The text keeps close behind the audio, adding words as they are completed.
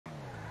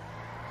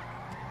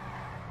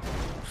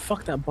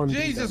fuck that Bundy.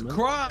 Jesus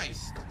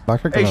Christ!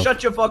 Hey,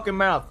 shut your fucking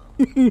mouth.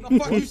 The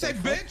fuck you say,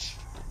 bitch?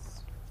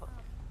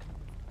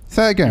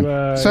 Say it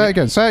again. Say it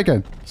again. Say it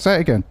again. Say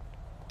it again.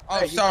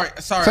 Oh, sorry.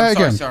 Say it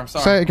again. Sir. I'm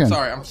sorry. Say it again.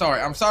 I'm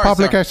sorry.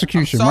 Public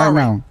execution right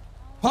now.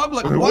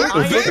 Public what,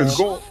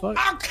 bitch?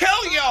 I'll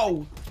kill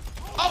you!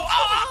 Oh!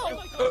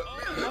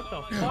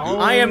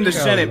 I am the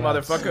Senate,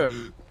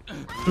 motherfucker.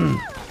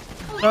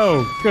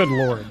 Oh, good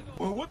lord.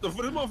 Well, what the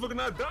fuck? This motherfucker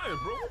not dying,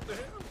 bro. What the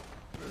hell?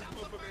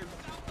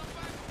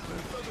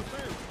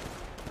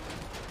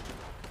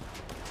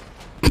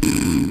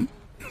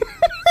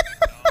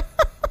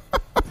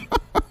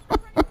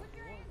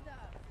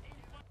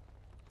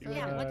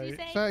 Yeah, what did you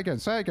say? Say it again.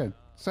 Say it again.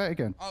 Say it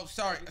again. Oh,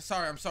 sorry.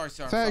 I'm sorry,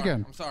 sir. Say it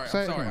again. I'm sorry,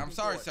 Say it again. I'm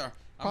sorry, sir.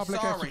 I'm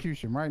Public sorry.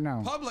 execution right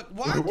now. Public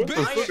what, What the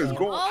fuck bitch? is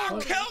going on?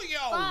 I'll kill you!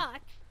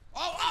 Fuck.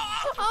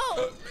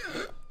 Oh!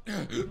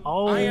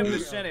 Oh. I am the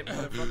Senate,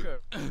 motherfucker.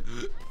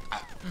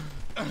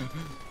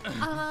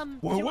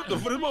 Well, what the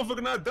fuck? This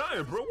motherfucker not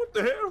dying, bro. What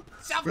the hell?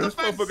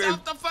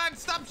 Self-defense!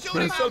 Stop shooting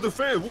Man, him!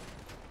 self-defense.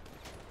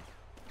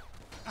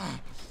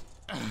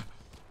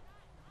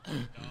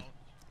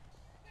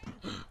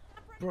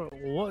 Bro,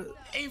 what?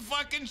 He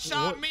fucking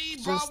shot me,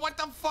 bro. What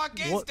the fuck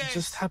is what this? What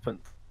just happened?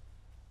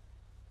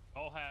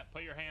 Whole hat,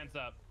 put your hands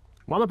up.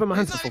 Why am I putting my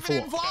hands He's up not for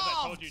even what? Because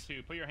I told involved! you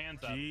to. Put your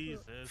hands up.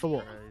 Jesus. For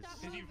what?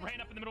 Because you ran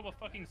up in the middle of a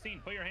fucking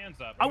scene. Put your hands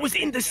up. I was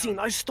in the scene.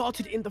 I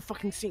started in the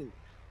fucking scene.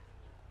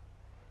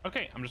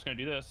 Okay, I'm just gonna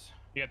do this.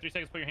 You got 3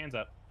 seconds. Put your hands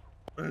up.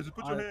 Man, just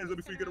put your hands up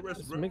before you get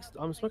arrested, bro.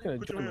 I'm smoking a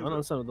Put your joint. I hands don't up.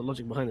 understand the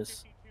logic behind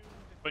this.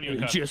 Put you in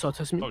cuffs. GSR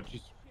test me. Oh,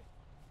 jeez.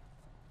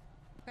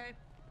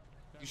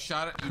 You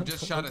shot it? You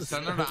just shot a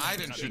senator? I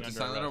didn't shoot the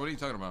senator. What are you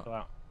talking about?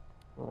 Wow.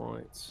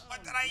 Alright.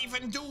 What did I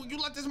even do? You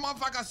let this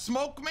motherfucker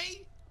smoke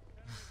me?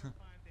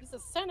 He's a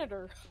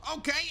senator.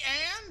 Okay,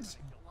 and?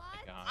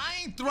 God. I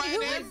ain't You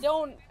threatening.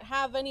 don't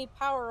have any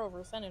power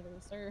over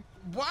senators, sir.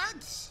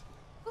 What?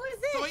 Who is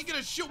this? So he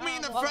gonna shoot me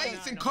in the Welcome.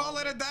 face and call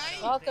it a day?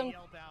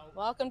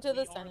 Welcome to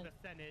the Senate.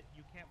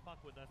 You can't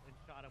fuck with us and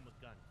shot him with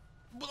guns.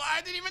 Well,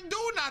 I didn't even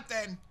do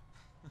nothing.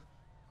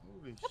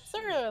 Yep,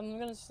 sir. I'm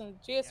gonna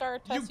GSR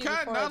test you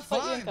can, before I not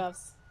put you in fine.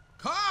 cuffs.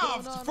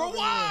 Cuffed? For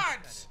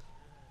what?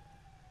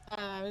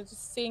 I was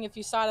just seeing if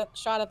you shot at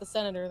the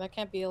senator. That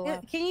can't be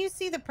allowed. Can you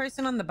see the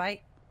person on the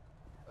bike?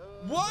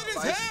 What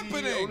is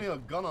happening? Only a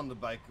gun on the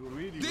bike,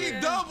 really.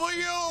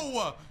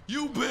 DW!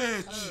 You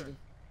bitch!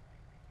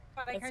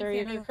 Yes, sir,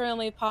 you're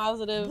currently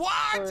positive. What?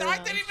 For, I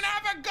didn't even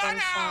have a gun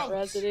gunshot out!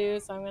 residue,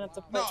 so I'm gonna have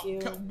to put you.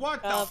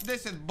 What the?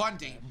 This is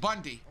Bundy.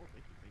 Bundy.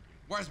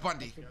 Where's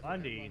Bundy?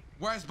 Bundy.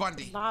 Where's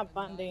Bundy? It's not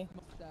Bundy.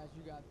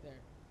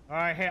 All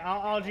right, hey,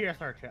 I'll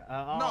GSR check.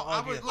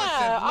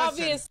 Yeah,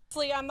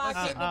 obviously I'm not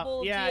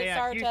capable of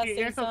GSR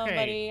testing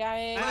somebody.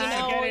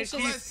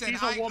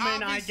 She's a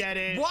woman. I get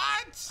it.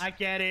 What? I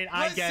get it.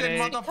 Because I'm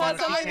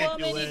a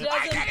woman, he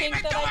doesn't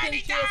think that I can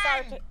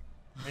GSR.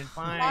 And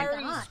fine. Why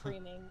are you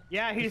screaming?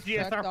 Yeah, he's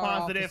GSR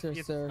positive.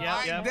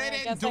 I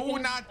didn't do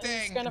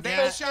nothing. They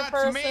frisk the shot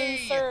person,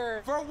 me.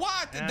 sir. For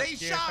what? Yeah, they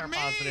shot me.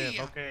 positive.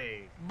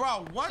 Okay.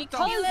 Bro, what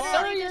Because the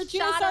fuck? sir, you're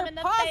GSR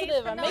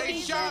positive. I'm making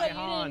sure shot that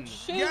you didn't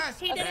shoot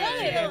Yes, a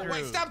senator.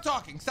 Wait, stop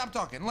talking. Stop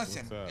talking.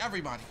 Listen,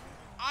 everybody.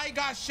 I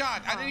got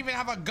shot. I didn't even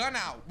have a gun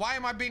out. Why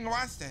am I being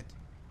arrested?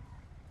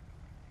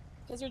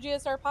 Because you're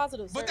GSR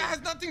positive, sir. But that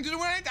has nothing to do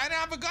with it. I didn't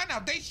have a gun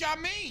out. They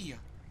shot me.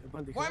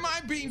 Why am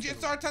I being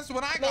GSR tested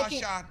when I got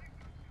shot?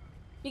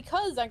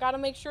 Because I gotta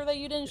make sure that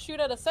you didn't shoot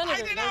at a senator. I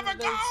didn't have a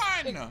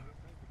gun.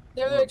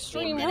 They're the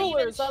extreme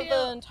rulers of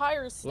the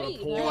entire state.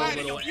 You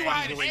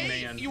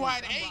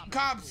had 8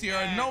 cops here,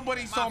 and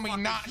nobody saw me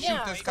not shoot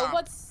this So cop.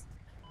 what's...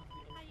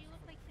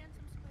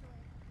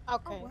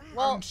 Okay,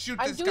 well, shoot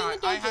I'm this doing guy.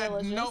 the I due had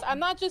diligence. I'm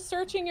not just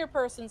searching your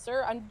person,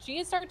 sir. I'm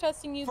GSR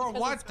testing you For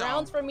because what, it's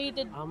grounds though? for me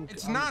to...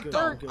 It's not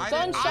though. I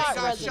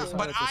got shot,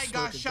 but I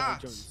got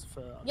shot.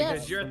 Yes.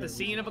 Because you're at the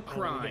scene of a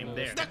crime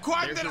there. The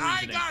crime that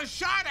I got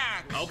shot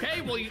at.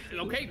 Okay, well,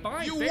 okay,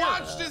 fine. You fair.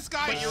 watch this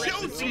guy But you're at the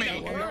shoots scene me.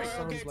 of a crime.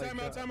 Okay,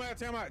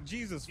 time out.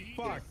 Jesus,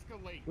 fuck.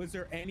 Was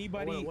there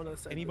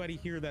anybody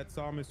here that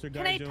saw Mr.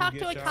 Guy Can I Jones get get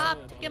to a shot?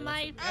 cop? Get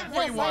my...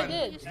 Yes, I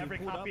did. Every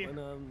copy.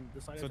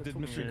 So did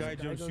Mr. Guy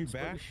Jones shoot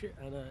back?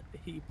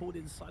 He pulled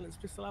his silence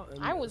pistol out.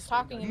 And I was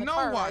talking in the No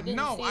car. one. I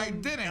No, didn't I see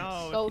him didn't.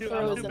 go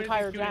through his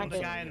entire The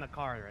jacket. guy in the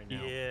car right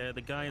now. Yeah,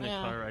 the guy in the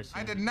car.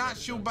 I did not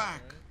shoot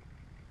back.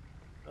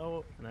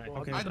 Oh,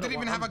 I didn't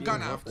even have a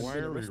gun out. Why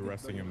are we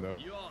arresting him though?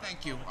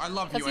 Thank you. I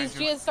love you, Because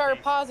he's Andrew.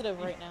 GSR positive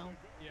right now.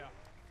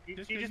 She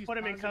just put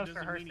him in cuffs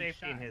for her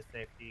safety and his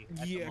safety.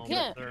 At the moment,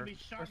 Yeah. sir.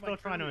 We're still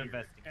trying to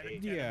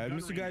investigate. Yeah,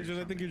 Mr. Guy Jones,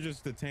 I think you're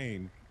just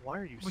detained. Why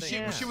are you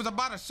saying she was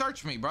about to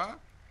search me, bruh.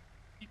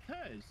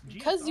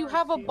 Because you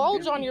have a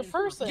bulge on your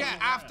person. Yeah,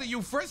 after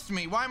you frisked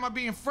me. Why am I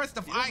being frisked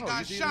if I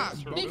got shot?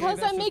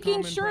 Because I'm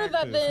making sure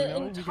that the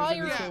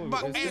entire... Yeah,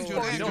 but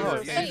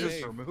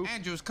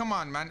Andrews, come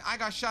on, man. I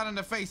got shot in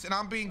the face and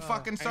I'm being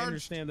fucking I searched.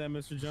 understand that,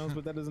 Mr. Jones,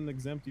 but that doesn't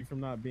exempt you from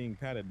not being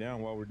patted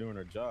down while we're doing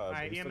our job.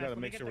 We still gotta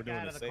make sure we're doing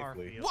it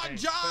safely. What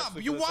job?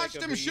 You watched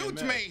him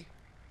shoot me.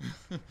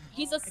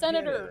 He's a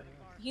senator.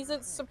 He's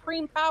a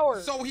supreme power.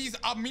 So he's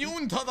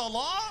immune to the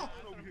law?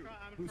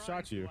 Who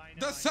shot you?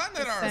 The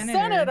senator.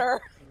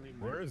 Senator.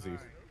 Where is he?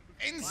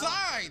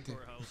 Inside.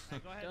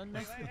 Don't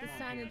mess with the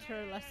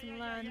senator. Lesson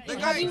learned.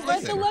 Have you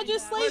read the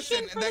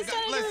legislation for the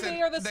senator?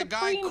 They are the the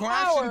guy supreme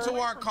crashed power. into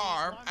our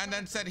car and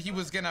then said he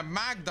was gonna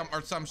mag dump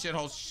or some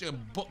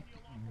shithole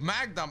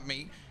mag dump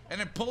me,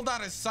 and then pulled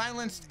out his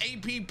silenced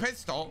AP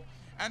pistol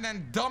and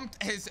then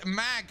dumped his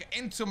mag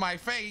into my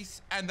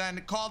face and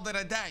then called it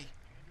a day.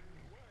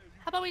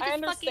 How about we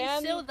just fucking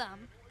sue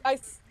them?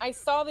 I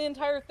saw the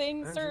entire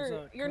thing,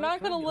 sir. You're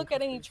not going to look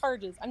at any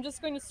charges. I'm just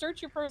going to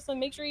search your person,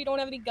 make sure you don't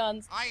have any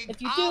guns.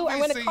 If you do, I'm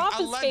going to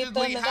confiscate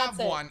them, and that's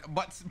it. One,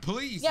 but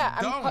please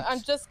don't.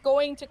 I'm just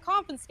going to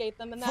confiscate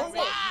them, and that's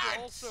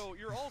it.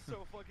 You're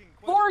also fucking.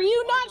 For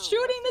you not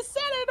shooting the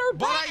senator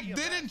back.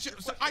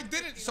 But I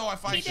didn't. So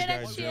if I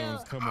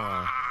Jones, come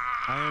on.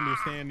 I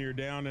understand you're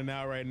down and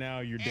out right now.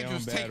 You're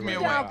Andrews, down bad. take me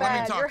right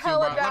away. now.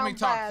 Let me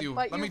talk to you,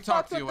 bro. Let me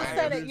talk to you. Let me talk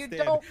to you, Andrews. You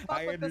don't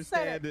fuck with the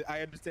Senate.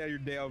 I understand you're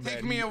down bad.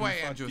 Take me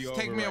away, Andrews.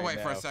 Take me away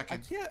for a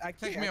second. I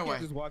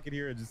can't just walk in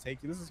here and just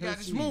take you. This is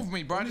just move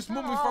me, bro. Just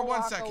move me for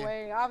 1 second.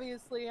 Away.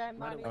 Obviously, I'm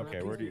not even.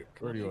 Okay, where do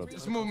you?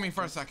 Just move me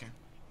for a second.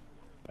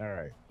 All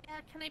right. Yeah,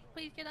 can I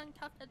please get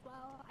uncuffed as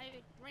well? I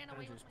ran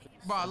away with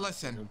my Bro,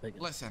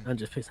 listen. I'm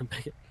just pissing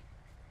bacon.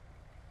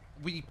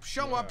 We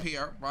show up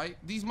here, right?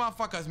 These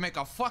motherfuckers make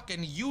a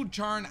fucking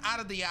U-turn out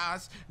of the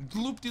ass,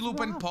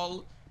 loop-de-loop and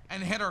pull,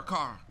 and hit our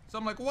car. So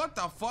I'm like, what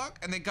the fuck?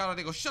 And they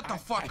go, shut the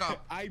fuck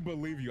up. I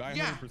believe you. I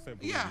 100%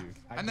 believe you.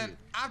 And then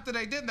after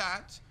they did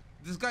that,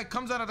 this guy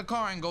comes out of the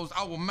car and goes,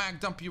 I will mag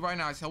dump you right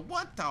now. I said,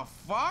 what the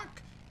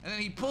fuck? And then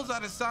he pulls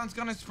out his silence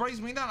gun and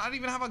sprays me down. I don't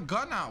even have a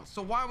gun out.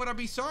 So why would I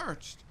be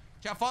searched?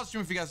 Chat, follow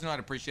stream if you guys know I'd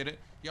appreciate it.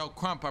 Yo,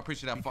 Crump, I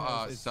appreciate that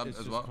sub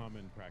as well. It's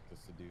common practice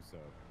to do so.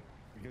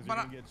 Because you're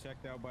gonna get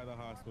checked out by the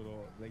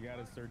hospital. They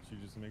gotta search you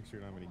just to make sure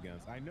you don't have any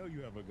guns. I know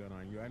you have a gun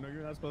on you. I know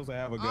you're not supposed to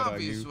have a gun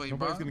on you.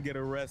 Nobody's gonna get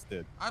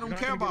arrested. I don't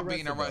care about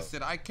being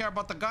arrested. I care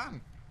about the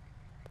gun.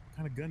 What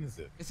kind of gun is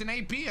it? It's an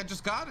AP. I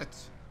just got it.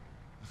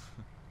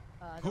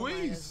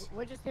 Please.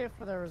 We're just here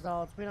for the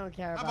results. We don't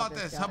care about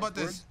this. How about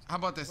this? How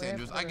about this,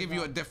 Andrews? I give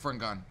you a different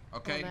gun,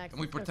 okay? And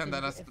we pretend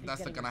that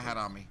that's the gun I had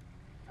on me.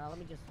 Let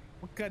me just.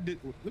 What gun did?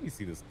 Let me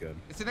see this gun.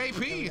 It's an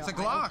AP. It's a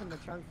Glock. The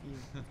trunk for you.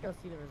 Let's go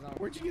see the results.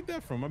 Where'd you get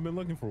that from? I've been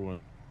looking for one.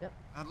 Yep.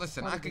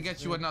 Listen, I could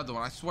get you another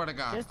one. I swear to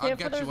God, I'll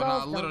get you one.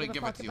 I'll literally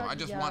give it to you. I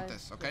just want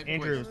this, okay?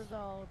 Andrews.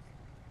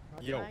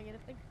 Yo.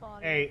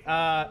 Hey,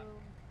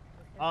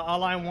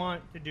 all I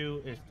want to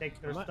do is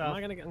take their stuff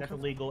that's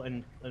illegal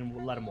and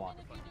we'll let them walk.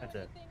 That's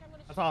it.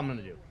 That's all I'm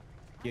gonna do.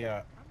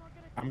 Yeah.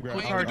 I'm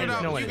grabbing.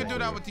 Well, you can do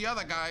that with the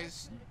other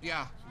guys.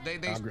 Yeah, they.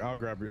 I'll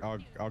grab it.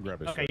 I'll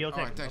grab it. Okay, you'll take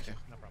it. All right, thank you.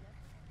 No problem.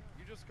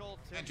 You just called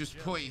Tim. Andrews,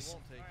 please.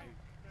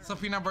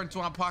 Slip your number into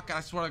my pocket.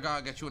 I swear to God,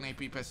 I'll get you an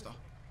AP pistol.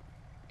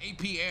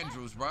 AP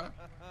Andrews, bro.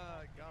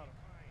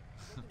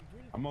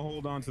 I'm gonna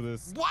hold on to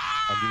this. Wow!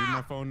 I'll give you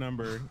my phone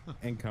number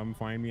and come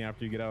find me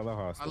after you get out of the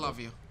hospital. I love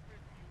you.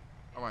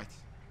 All right.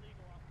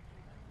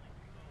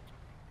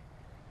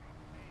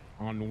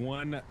 On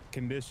one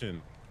condition.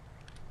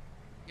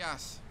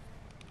 Yes.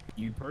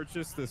 You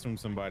purchase this from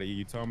somebody,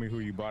 you tell me who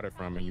you bought it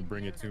from, and you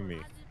bring it to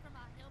me.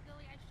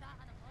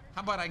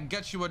 How about I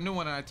get you a new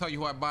one and I tell you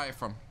who I buy it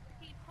from?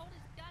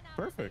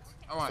 Perfect.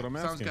 All right,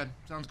 sounds good.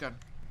 Sounds good.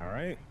 All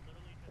right.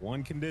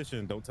 One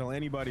condition, don't tell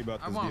anybody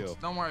about this deal.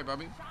 Don't worry,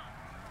 baby.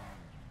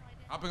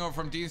 Hopping over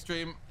from Dean's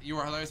stream, you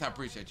were hilarious. I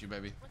appreciate you,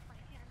 baby.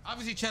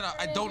 Obviously, Cheddar,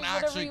 I don't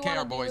actually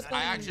care, boys.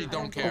 I actually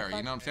don't care. You know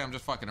what I'm saying? I'm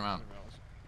just fucking around.